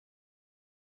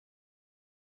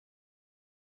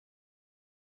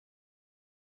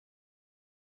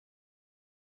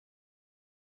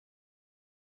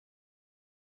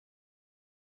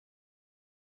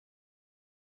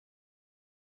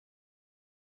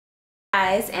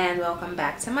guys, and welcome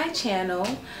back to my channel.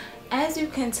 As you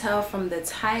can tell from the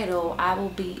title, I will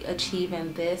be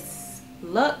achieving this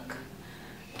look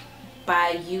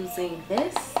by using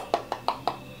this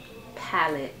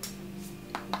palette.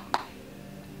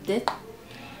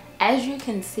 As you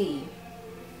can see,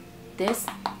 this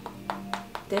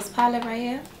palette right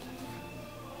here.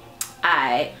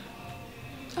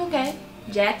 Okay,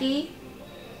 Jackie,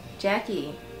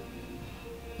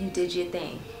 you did your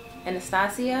thing.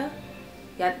 Anastasia,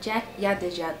 y'all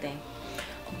did your thing.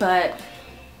 But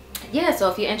yeah,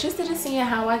 so if you're interested in seeing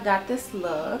how I got this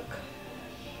look,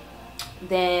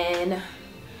 then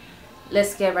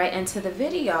let's get right into the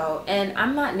video. And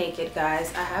I'm not naked,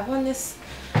 guys. I have on this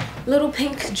little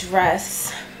pink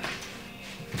dress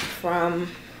from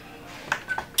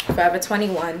Forever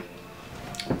 21.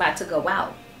 I'm about to go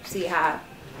out. See how I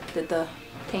did the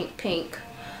pink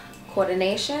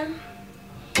coordination?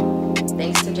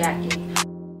 Thanks to Jackie.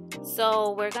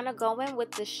 So we're gonna go in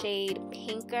with the shade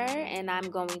Pinker, and I'm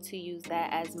going to use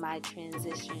that as my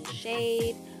transition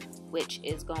shade, which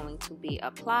is going to be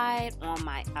applied on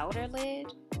my outer lid,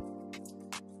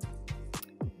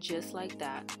 just like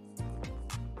that.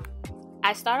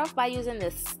 I start off by using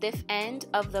the stiff end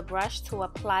of the brush to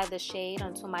apply the shade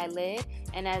onto my lid,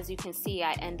 and as you can see,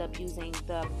 I end up using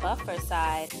the buffer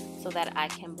side so that I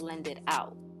can blend it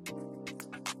out.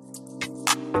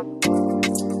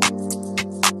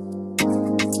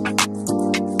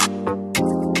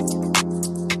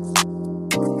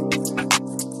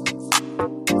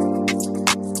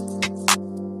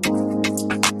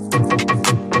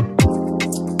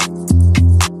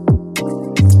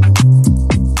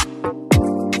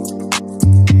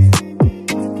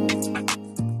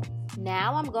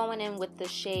 Going in with the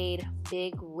shade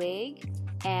Big Wig,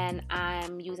 and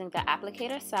I'm using the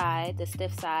applicator side, the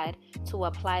stiff side, to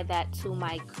apply that to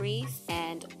my crease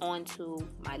and onto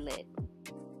my lid.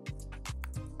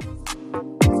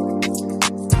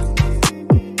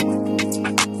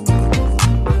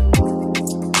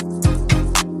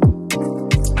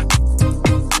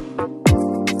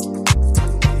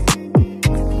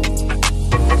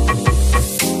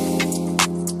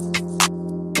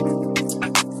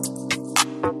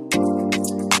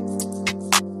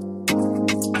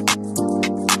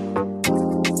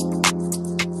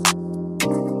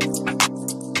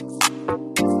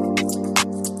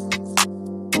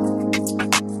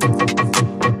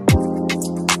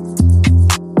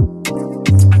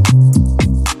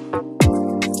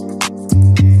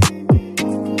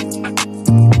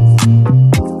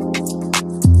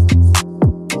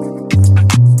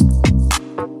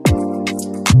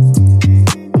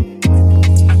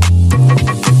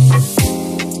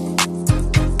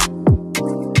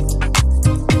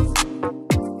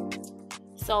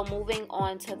 So moving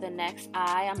on to the next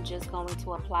eye, I'm just going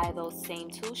to apply those same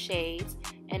two shades.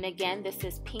 And again, this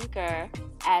is Pinker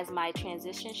as my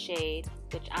transition shade,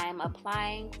 which I am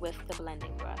applying with the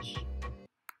blending brush.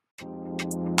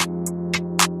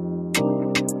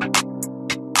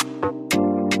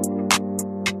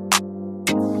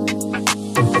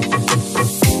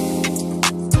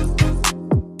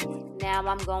 Now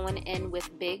I'm going in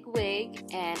with Big Wig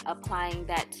and applying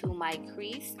that to my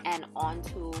crease and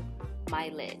onto my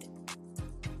lid.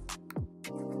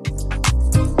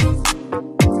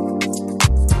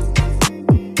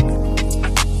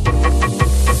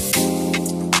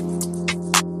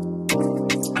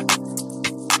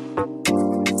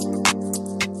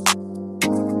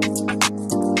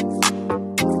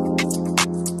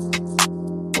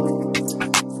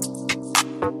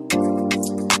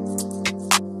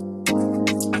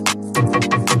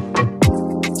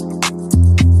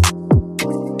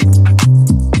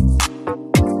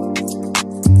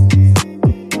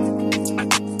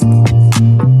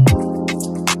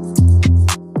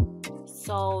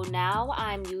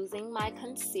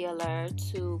 Concealer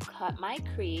to cut my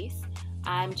crease.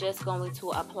 I'm just going to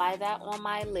apply that on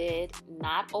my lid,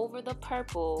 not over the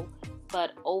purple,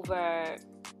 but over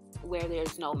where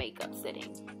there's no makeup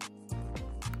sitting.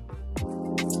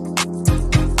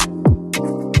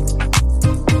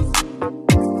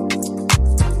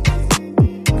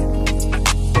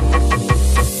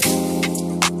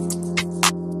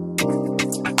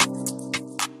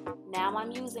 Now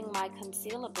I'm using my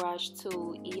concealer brush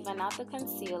to even out the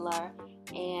concealer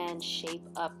and shape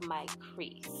up my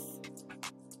crease.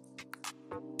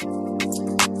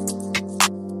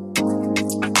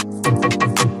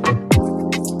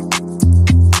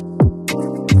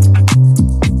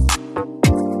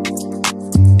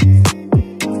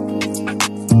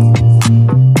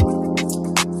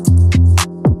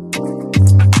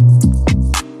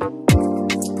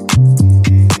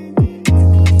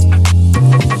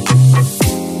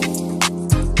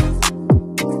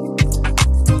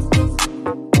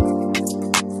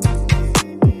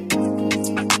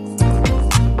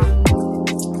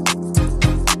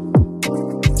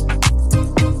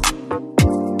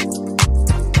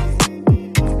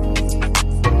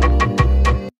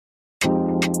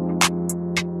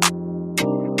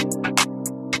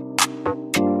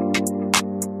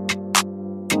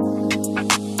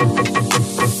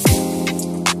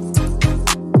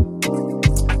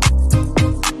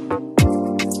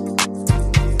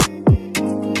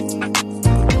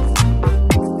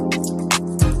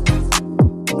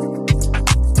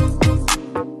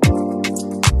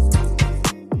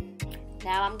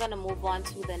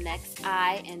 next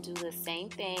eye and do the same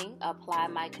thing. Apply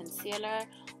my concealer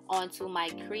onto my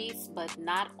crease, but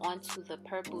not onto the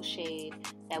purple shade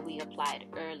that we applied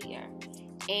earlier.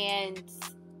 And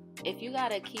if you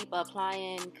gotta keep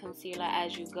applying concealer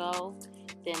as you go,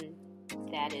 then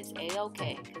that is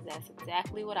a-okay, because that's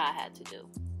exactly what I had to do.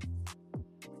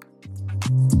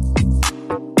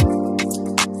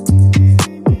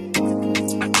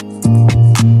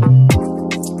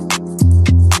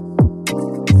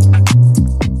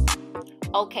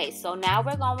 Okay, so now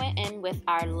we're going in with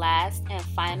our last and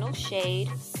final shade,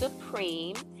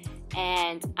 Supreme,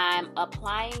 and I'm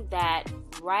applying that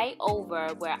right over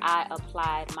where I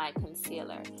applied my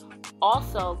concealer.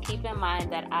 Also, keep in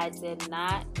mind that I did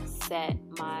not set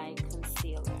my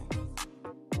concealer.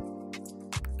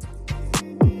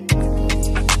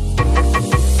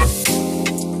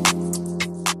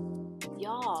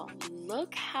 Y'all,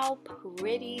 look how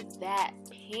pretty that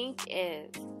pink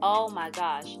is. Oh my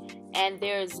gosh. And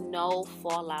there's no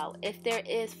fallout. If there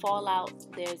is fallout,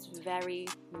 there's very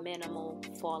minimal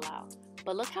fallout.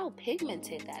 But look how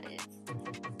pigmented that is.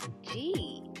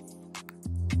 Geez.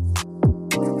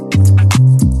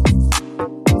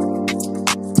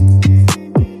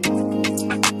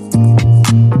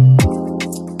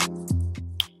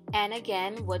 And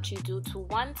again, what you do to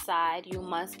one side, you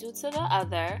must do to the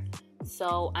other.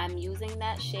 So I'm using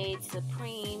that shade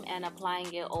Supreme and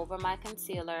applying it over my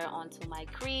concealer onto my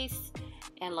crease.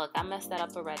 And look, I messed that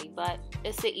up already, but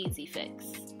it's an easy fix.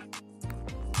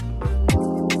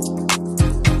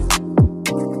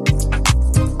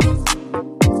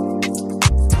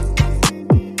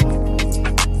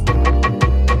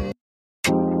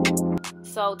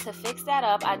 So to fix that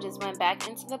up, I just went back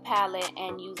into the palette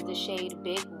and used the shade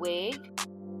Big Wig.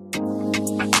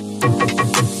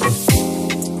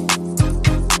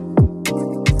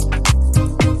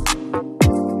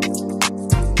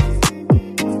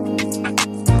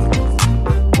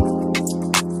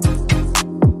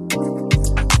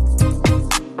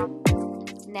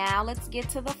 Now let's get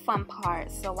to the fun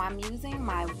part. So I'm using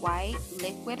my white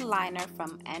liquid liner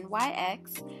from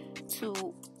NYX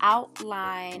to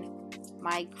outline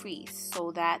my crease.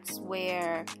 So that's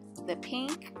where the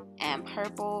pink and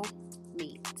purple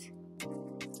meet.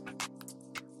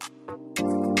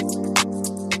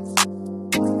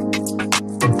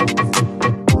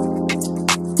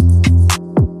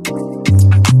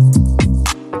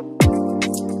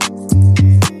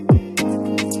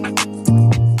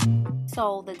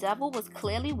 So the devil was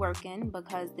clearly working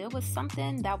because there was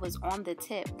something that was on the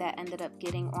tip that ended up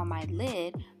getting on my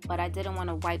lid, but I didn't want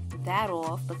to wipe that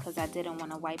off because I didn't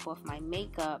want to wipe off my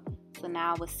makeup. So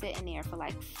now I was sitting there for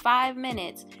like 5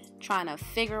 minutes trying to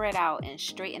figure it out and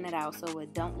straighten it out so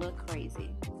it don't look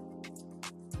crazy.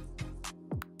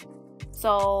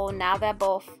 So now that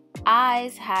both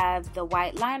eyes have the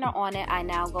white liner on it, I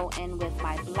now go in with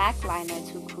my black liner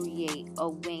to create a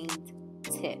winged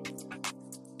tip.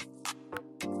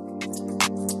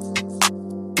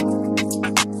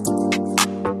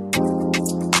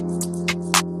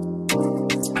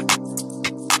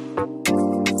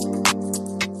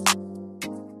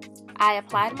 I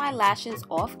applied my lashes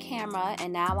off camera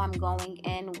and now I'm going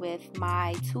in with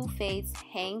my TooFaced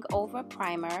Hangover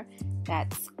primer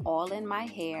that's all in my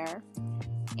hair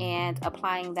and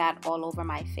applying that all over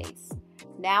my face.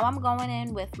 Now I'm going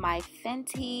in with my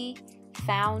Fenty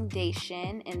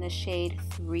foundation in the shade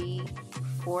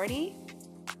 340.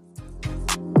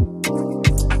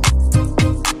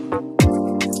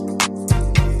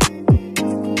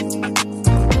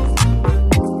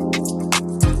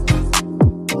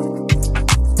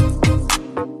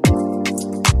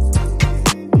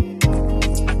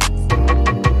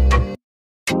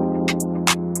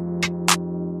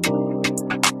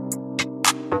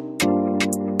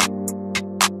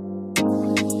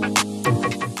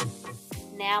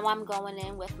 Now I'm going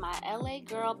in with my LA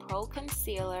Girl Pro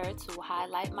Concealer to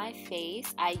highlight my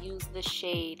face. I use the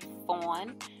shade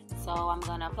Fawn. So I'm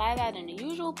going to apply that in the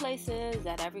usual places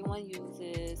that everyone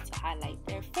uses to highlight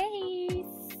their face.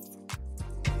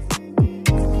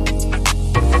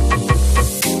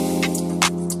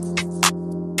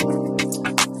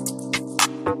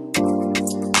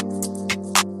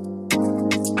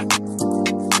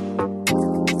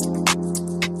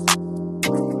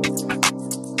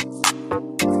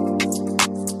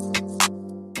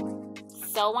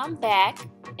 So I'm back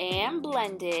and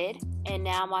blended, and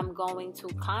now I'm going to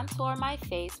contour my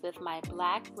face with my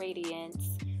Black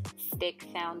Radiance Stick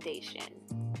Foundation.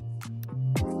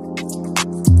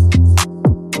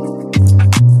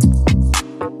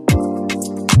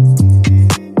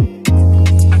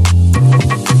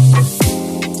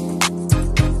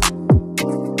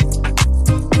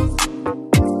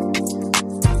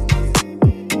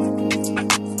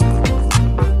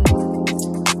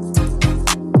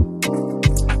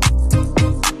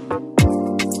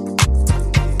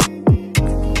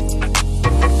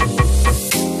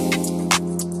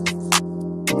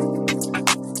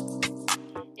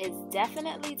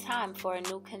 definitely time for a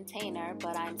new container,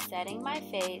 but I'm setting my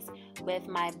face with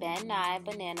my Ben Nye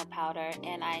banana powder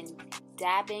and I'm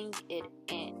dabbing it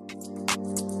in.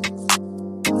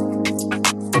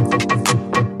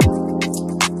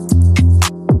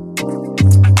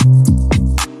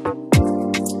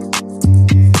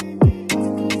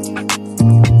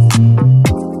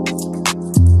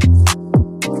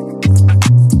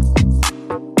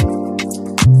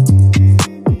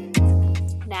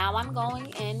 Now I'm going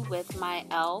in with my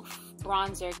Elf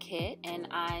bronzer kit and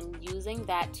I'm using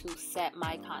that to set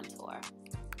my contour.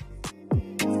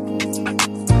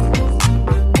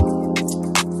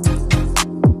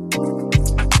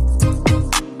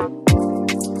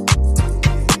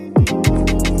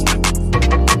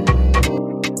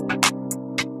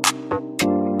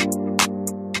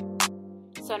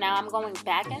 So now I'm going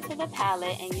back into the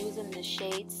palette and using the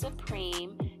shade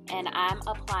Supreme, and I'm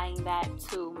applying that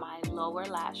to my lower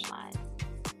lash line.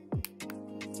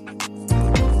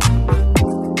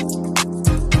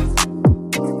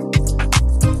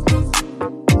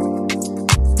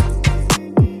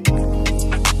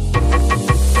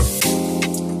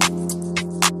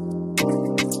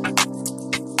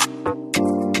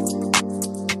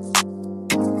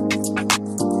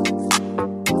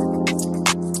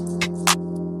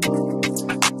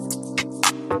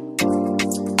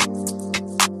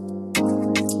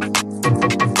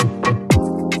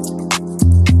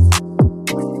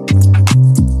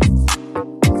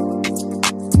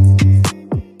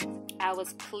 I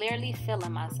was clearly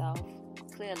feeling myself,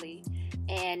 clearly.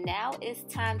 And now it's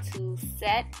time to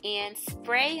set and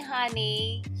spray,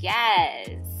 honey. Yes.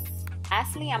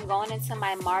 Lastly, I'm going into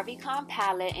my Marvicon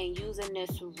palette and using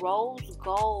this rose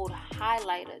gold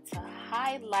highlighter to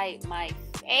highlight my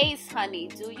face, honey.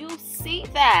 Do you see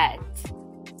that?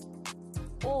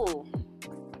 Ooh,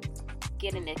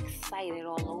 getting excited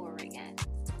all over again.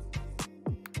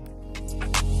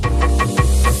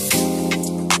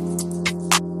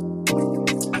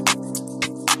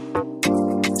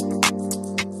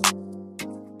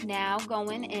 Now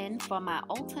going in for my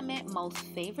ultimate most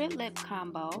favorite lip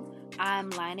combo, I'm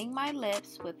lining my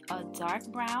lips with a dark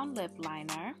brown lip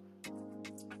liner.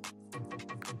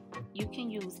 You can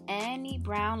use any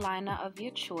brown liner of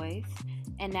your choice.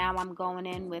 And now I'm going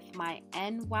in with my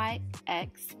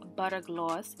NYX Butter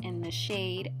Gloss in the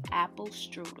shade Apple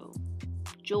Strudel.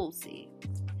 Juicy.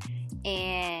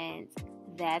 And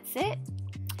that's it.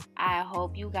 I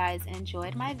hope you guys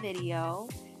enjoyed my video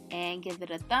and give it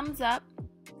a thumbs up,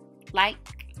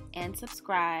 like, and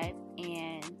subscribe,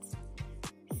 and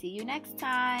see you next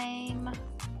time.